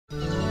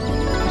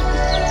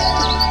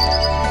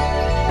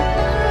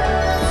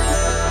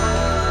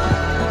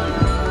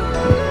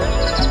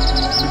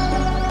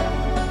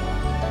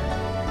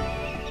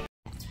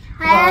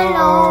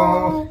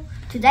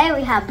today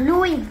we have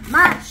Bluey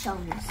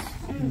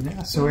Mashems.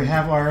 Yeah, so we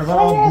have our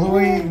little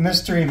Bluey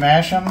Mystery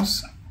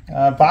Mashems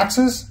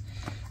boxes.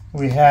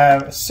 We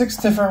have 6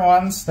 different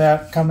ones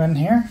that come in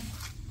here,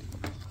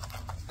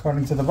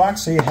 according to the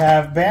box. So you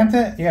have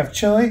Bandit, you have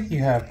Chili, you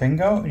have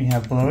Bingo, and you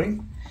have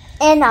Bluey.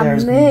 And a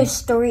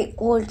mystery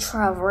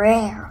ultra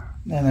rare.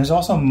 And there's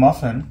also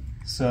Muffin.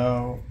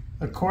 So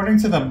according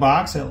to the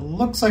box, it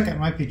looks like it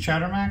might be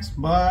Chattermax,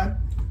 but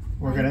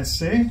we're gonna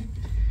see.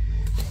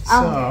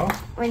 So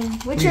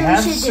which we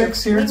have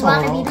 6 here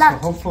total. So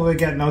hopefully we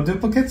get no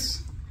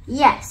duplicates.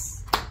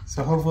 Yes.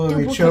 So hopefully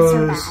Duplicates we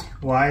chose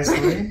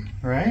wisely,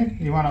 right?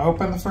 You want to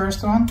open the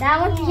first one? That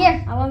one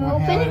here. I want to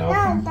open it.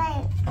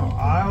 Oh,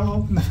 I'll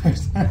open the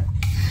first one.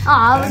 Oh,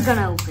 I was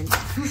gonna open.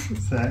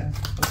 So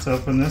let's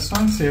open this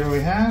one. See what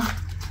we have.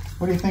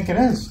 What do you think it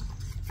is?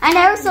 I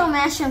never saw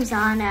Mashems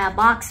on a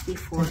box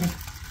before.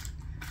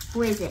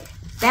 Who is it?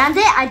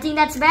 Bandit? I think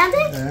that's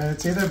Bandit.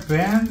 It's either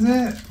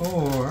Bandit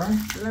or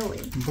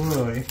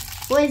Bluey.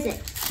 Who is it?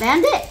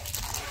 Bandit?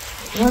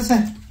 What is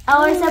it?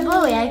 Oh, it's a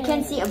Bluey. I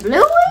can see a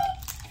Bluey.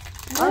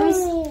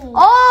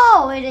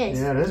 Oh, it is.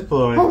 Yeah, it is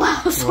Bluey. Oh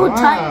wow, so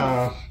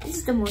tiny. This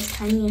is the most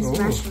tiniest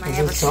Mashem I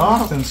ever saw.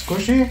 Soft and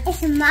squishy?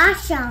 It's a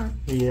Mashem.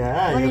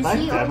 Yeah, you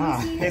like that,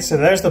 huh? Okay, so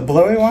there's the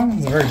Bluey one.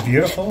 It's very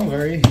beautiful,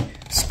 very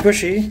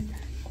squishy.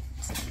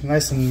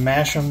 Nice and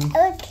Mashem,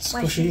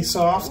 squishy,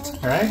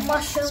 soft, right?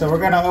 So we're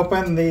going to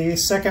open the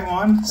second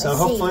one. So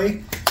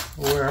hopefully,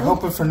 we're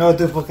hoping for no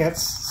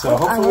duplicates. So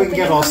hopefully we can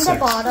get all 6. The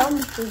bottom.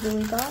 What do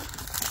we got?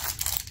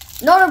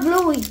 Not a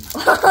Bluey.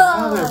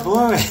 Another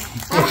Bluey.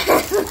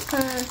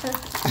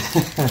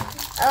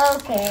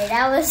 Okay,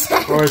 that was...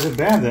 Or is it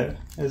Bandit?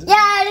 Is it?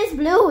 Yeah, it is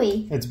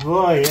Bluey. It's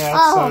Bluey,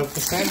 yeah, so it's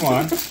the same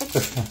one.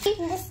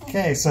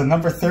 Okay, so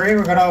number 3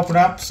 we're going to open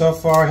up. So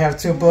far we have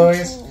 2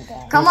 Blueys.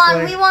 Come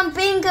on, we want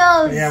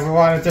bingos. Yeah, we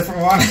want a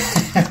different one.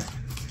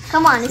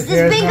 Come on, is so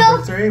this bingo?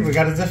 Number 3, we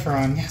got a different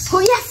one. Yes. Oh,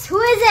 yes, who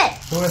is it?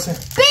 Who is it?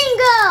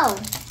 Bingo!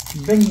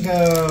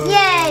 Bingo!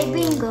 Yay,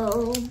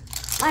 bingo.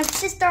 My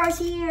sister's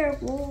here.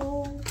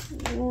 Whoa,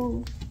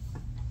 whoa.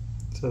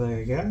 So there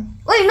you go.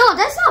 Wait, no,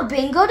 that's not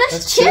bingo.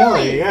 That's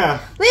chili. Yeah.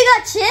 We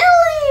got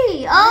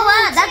chili. Oh,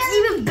 wow, that's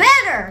even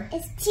better.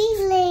 It's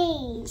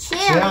chili.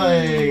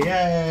 Chili.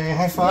 Yay.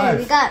 High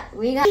five. Yeah,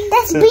 we got.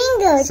 That's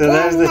bingo. So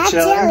there's the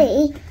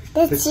chili.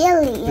 That's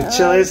chili. The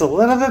chili is a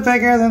little bit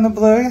bigger than the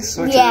Blueys.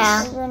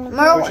 Yeah.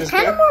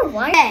 Kind of more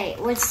white. Okay,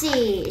 let's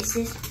see. Is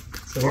this...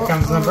 So here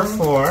comes number 4.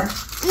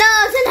 No,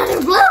 it's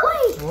another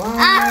Bluey. What?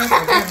 I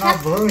get no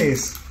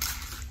Blueys.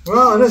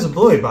 Well, it is a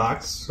Bluey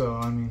box, so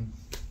I mean.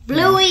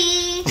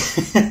 Bluey.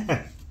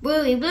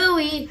 Bluey,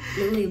 Bluey,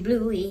 Bluey,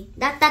 Bluey.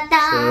 Da da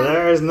da. So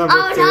there's number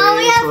 3. No,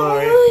 we have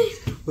Bluey.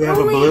 We have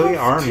a Bluey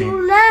army.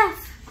 2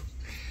 left.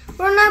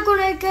 We're not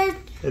gonna get.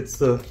 It's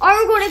the. Are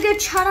we gonna get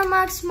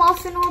Chattermax,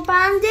 Muffin, or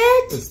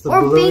Bandit? It's the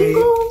or Bluey,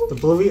 Bingo? The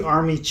Bluey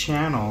Army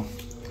channel.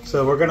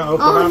 So we're gonna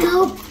open up. Oh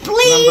no!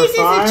 Please, it's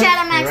a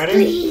Chattermax.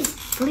 Ready?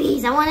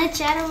 Please, I want a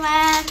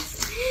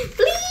Chattermax.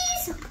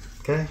 Please.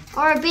 Okay.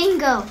 Or a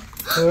Bingo.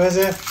 Who is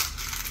it?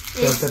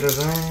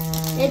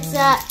 It's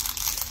a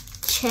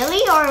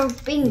chili or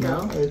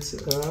bingo. No, it's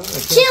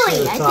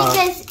chili. I think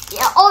it's.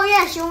 Yeah, oh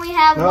yeah, she only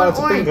has one it's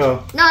orange.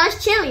 Bingo. No,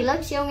 that's chili.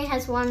 Look, she only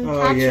has one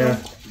patch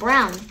of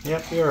brown.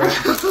 Yep, you're right.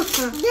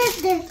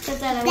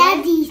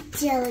 Daddy's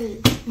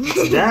chili.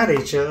 It's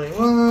Daddy chili.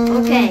 What?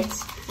 Okay.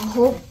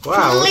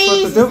 Wow,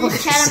 please, let's put the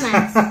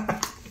Chattermax.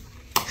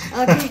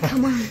 Okay,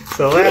 come on.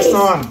 So last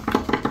one.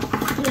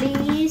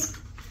 Please.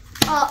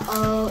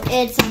 Uh-oh,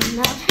 it's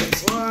another.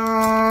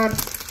 What?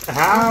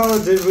 How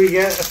did we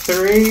get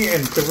 3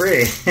 and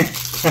 3?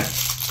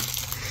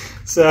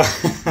 So,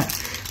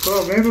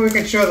 well, maybe we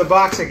can show the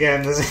box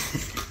again.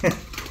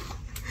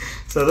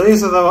 So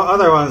these are the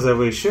other ones that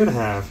we should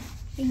have.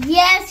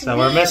 Yes. So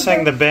we're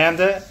missing the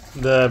Bandit,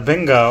 the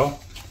Bingo,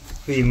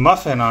 the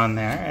Muffin on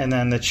there, and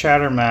then the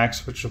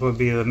Chattermax, which would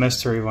be the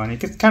mystery one. You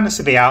can kind of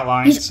see the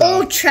outline. It's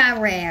ultra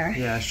rare.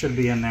 Yeah, it should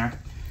be in there.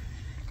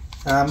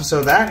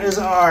 So that is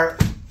our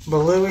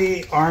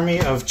Bluey army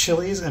of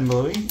chilies and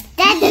Bluey.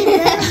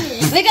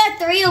 We got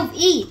 3 of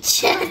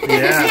each.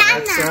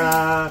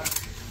 Yeah,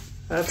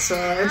 that's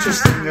an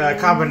interesting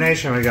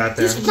combination we got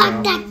there. So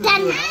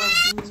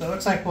it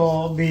looks like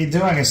we'll be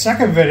doing a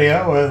second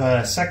video with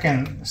a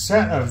second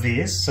set of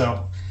these.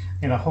 So,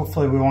 you know,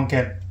 hopefully we won't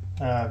get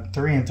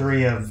 3 and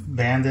 3 of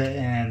Bandit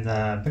and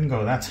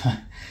Bingo that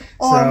time.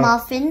 Or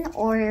Muffin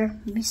or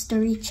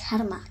Mystery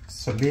Chattermax.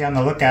 So be on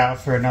the lookout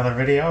for another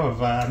video of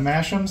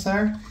Mashems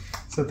there.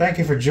 So thank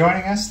you for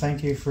joining us.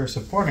 Thank you for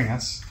supporting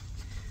us.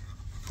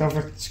 Don't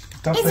forget to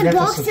subscribe. It's a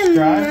box of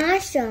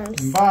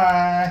Mashems.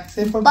 Bye.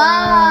 Say bye-bye.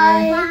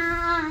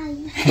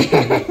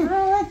 Bye. Bye.